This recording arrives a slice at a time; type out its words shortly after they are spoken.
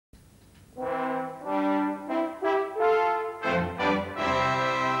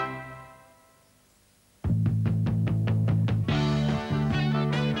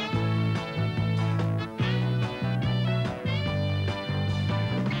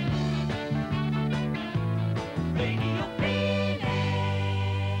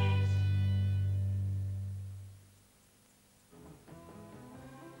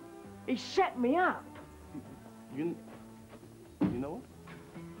He set me up. You know what?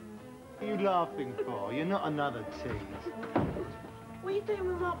 What are you laughing for? You're not another tease. What are you doing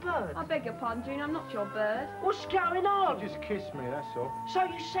with my bird? I beg your pardon, June, I'm not your bird. What's going on? You just kissed me, that's all. So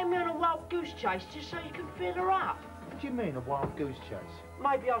you send me on a wild goose chase just so you can fill her up? What do you mean, a wild goose chase?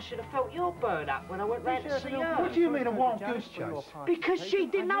 Maybe I should have felt your bird up when I went round to see her. What do you mean, a wild goose chase? Because she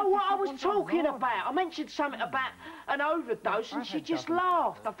didn't know what I was talking about. I mentioned something about an overdose and she just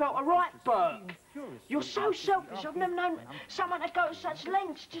laughed. I felt a right Burke. You're so selfish. I've never known someone to go to such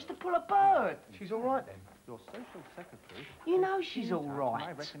lengths just to pull a bird. She's all right, then? Your social secretary... You know she's all right.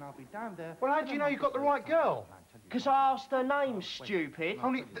 I reckon I'll be down there... Well, how do you know you got the right girl? Because I asked her name, stupid.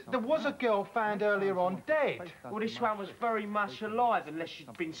 Only, there was a girl found earlier on dead. Well, this one was very much alive unless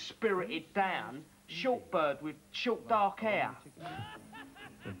she'd been spirited down. Short bird with short dark hair.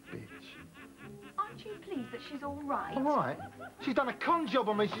 The bitch. Aren't you pleased that she's all right? All right? She's done a con job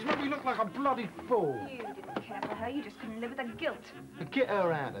on me. She's made me look like a bloody fool. You didn't care for her, you just couldn't live with her guilt. Get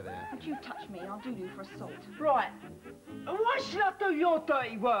her out of there. Don't you touch me, I'll do you for assault. Right. And why should I do your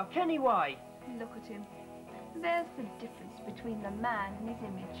dirty work anyway? Look at him. There's the difference between the man and his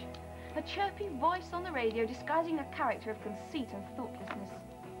image. A chirpy voice on the radio disguising a character of conceit and thoughtlessness.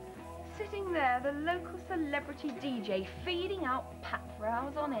 Sitting there, the local celebrity DJ feeding out pap for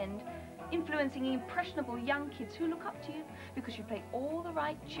hours on end, influencing impressionable young kids who look up to you because you play all the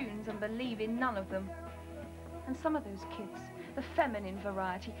right tunes and believe in none of them. And some of those kids, the feminine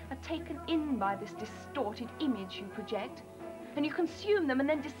variety, are taken in by this distorted image you project, and you consume them and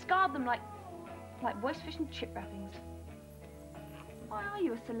then discard them like voice fish and chip wrappings. Why are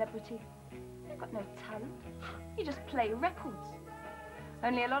you a celebrity? You've got no talent. You just play records.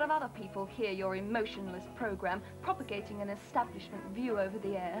 Only a lot of other people hear your emotionless program propagating an establishment view over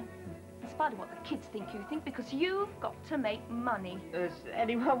the air, in spite of what the kids think you think, because you've got to make money. Does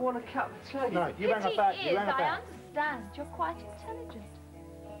anyone want a cup of tea? No, you rang her back. You rang her I back. understand. You're quite intelligent.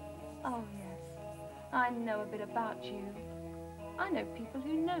 Oh, yes. I know a bit about you. I know people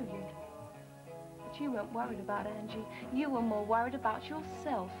who know you. But you weren't worried about Angie. You were more worried about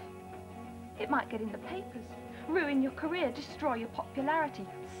yourself. It might get in the papers, ruin your career, destroy your popularity.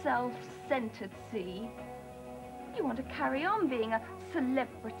 Self-centered, see? You want to carry on being a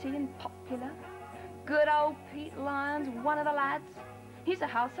celebrity and popular. Good old Pete Lyons, one of the lads. He's a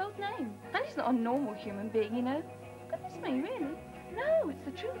household name. And he's not a normal human being, you know. Goodness me, really? No, it's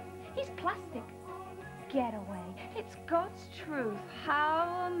the truth. He's plastic. Get away. It's God's truth.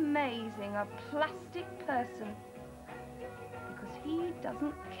 How amazing, a plastic person. Because he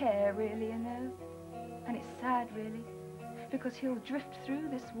doesn't care, really, you know. And it's sad, really. Because he'll drift through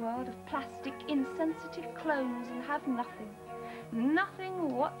this world of plastic, insensitive clones and have nothing.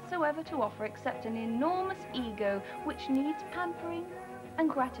 Nothing whatsoever to offer except an enormous ego which needs pampering and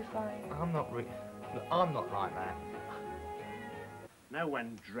gratifying. I'm not like that. No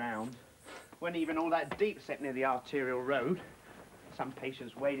one drowned. When even all that deep set near the arterial road. Some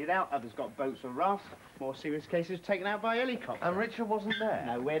patients waded out, others got boats or rafts. More serious cases taken out by helicopter. And Richard wasn't there?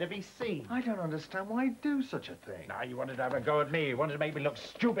 Nowhere to be seen. I don't understand why he'd do such a thing. Now, you wanted to have a go at me. You wanted to make me look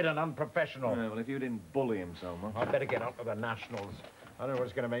stupid and unprofessional. Yeah, well, if you didn't bully him so much... I'd better get on to the Nationals. I don't know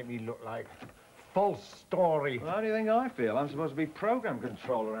what's going to make me look like. False story. Well, how do you think I feel? I'm supposed to be program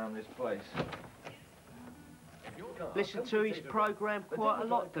control around this place. Listen to his programme quite a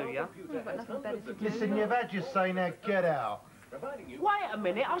lot, do you? You've got nothing better to do. Listen, you've had your say, now get out. Wait a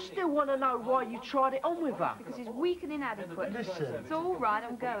minute, I still want to know why you tried it on with her. Because he's weak and inadequate. Listen. It's all right,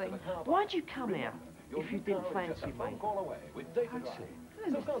 I'm going. Why'd you come here if you didn't fancy me? Hello,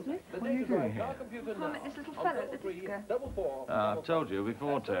 Mr. Smith. What are you doing here? I met this little fellow at the disco. I've told you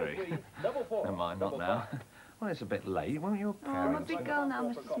before, Terry. Never mind, not now. Well, it's a bit late. Won't your Oh, I'm a parents... big girl now,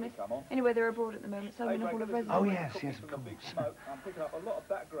 Mr. Smith. Anyway, they're abroad at the moment, so I'm in a hall of residence. Oh, yes, of course.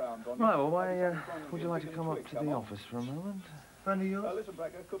 Right, well, why would you like to come up to the office for a moment? Friend of yours?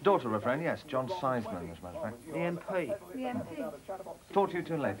 Daughter of a friend, yes. John Seisman, as a matter of fact. The MP. The MP. Talk to you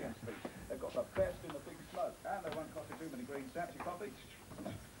two later.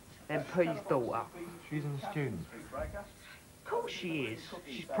 MP's daughter. She's a student. Of course she is.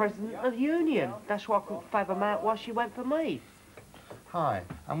 She's president of the union. That's why I couldn't fathom out why she went for me. Hi,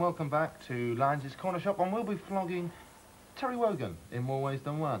 and welcome back to Lyons' Corner Shop, and we'll be flogging Terry Wogan in more ways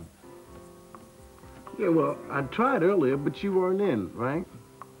than one. Yeah, well, I tried earlier, but you weren't in, right?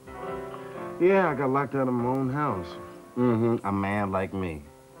 Yeah, I got locked out of my own house. A man like me.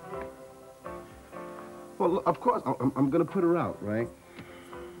 Well, of course, I'm gonna put her out, right?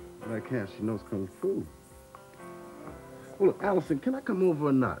 Like how she knows Kung Fu. Well, look, Allison, can I come over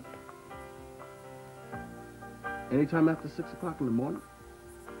or not? Anytime after 6 o'clock in the morning?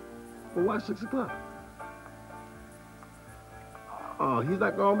 Well, why 6 o'clock? Oh, he's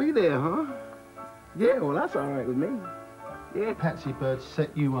not gonna be there, huh? Yeah, well, that's all right with me. Yeah. Patsy Bird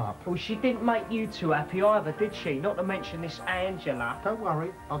set you up. Well, she didn't make you too happy either, did she? Not to mention this Angela. Don't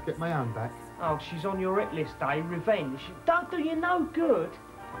worry, I'll get my own back. Oh, she's on your hit list, eh? Revenge. Don't do you no good.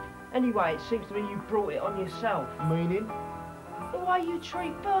 Anyway, it seems to me you brought it on yourself. Meaning? The way you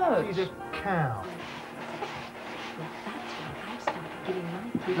treat birds. She's a cow.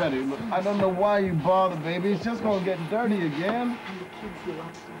 Betty, look, I don't know why you bother, baby. It's just gonna get dirty again. And the kids love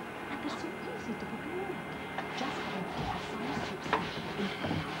them. And they're so easy to prepare. Just empty a size soup sachet into the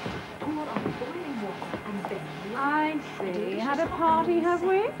mouth. Pour on boiling water and then... I see. Had a party, have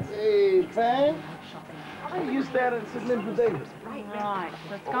we? Hey, Fang. Why are you standing sitting in for Davis? Right.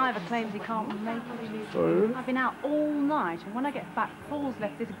 The Skyver claims he can't make it. Oh, I've been out all night, and when I get back, Paul's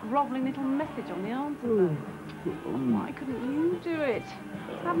left this grovelling little message on the answer phone. Why couldn't you do it?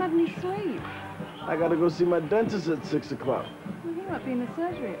 Haven't had any sleep. I gotta go see my dentist at 6 o'clock. Well, he won't be in the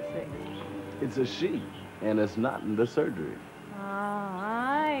surgery at 6. It's a she, and it's not in the surgery.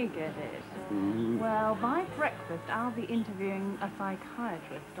 Ah, I get it. Well, by breakfast, I'll be interviewing a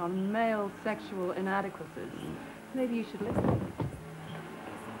psychiatrist on male sexual inadequacies. Maybe you should listen.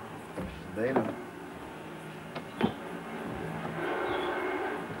 Dana.